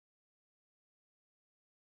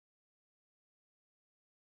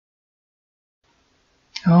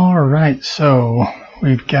Alright, so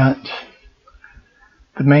we've got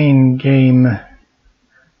the main game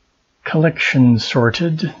collection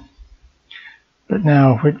sorted, but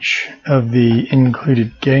now which of the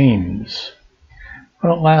included games?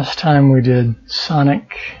 Well, last time we did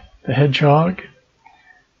Sonic the Hedgehog,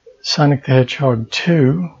 Sonic the Hedgehog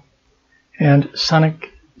 2, and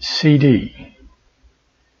Sonic CD.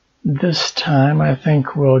 This time I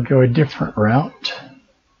think we'll go a different route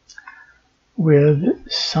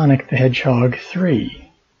with Sonic the Hedgehog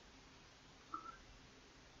 3.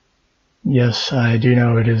 Yes, I do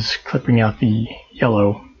know it is clipping out the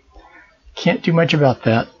yellow. Can't do much about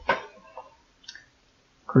that.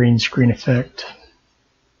 Green screen effect.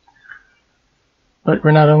 But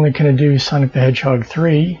we're not only going to do Sonic the Hedgehog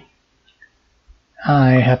 3,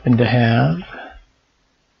 I happen to have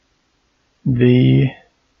the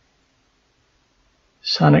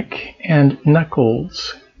Sonic and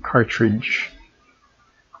Knuckles cartridge.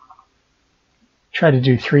 Try to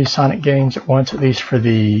do 3 Sonic games at once, at least for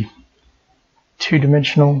the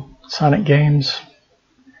two-dimensional Sonic games.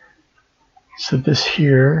 So this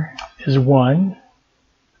here is 1.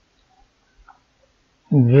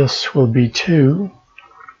 This will be 2.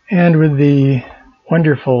 And with the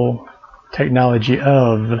wonderful technology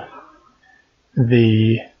of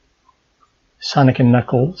the Sonic and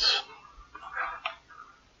Knuckles,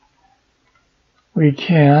 we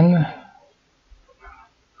can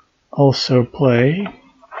also play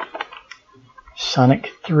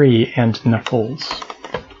Sonic 3 and Knuckles.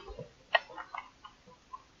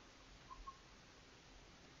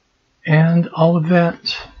 And all of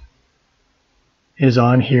that is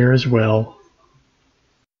on here as well.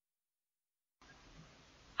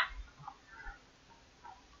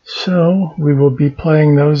 So we will be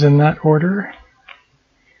playing those in that order,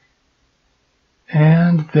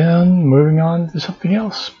 and then moving on to something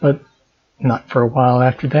else, but not for a while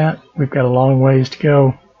after that. We've got a long ways to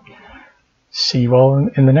go. See you all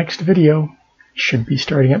in the next video. Should be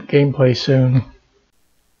starting up gameplay soon.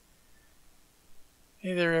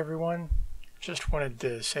 Hey there everyone. Just wanted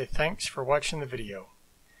to say thanks for watching the video.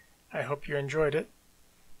 I hope you enjoyed it.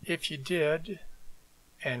 If you did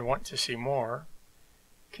and want to see more,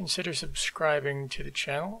 consider subscribing to the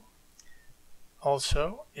channel.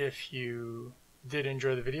 Also, if you did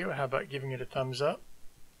enjoy the video, how about giving it a thumbs up?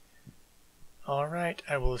 Alright,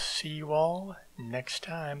 I will see you all next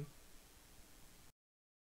time.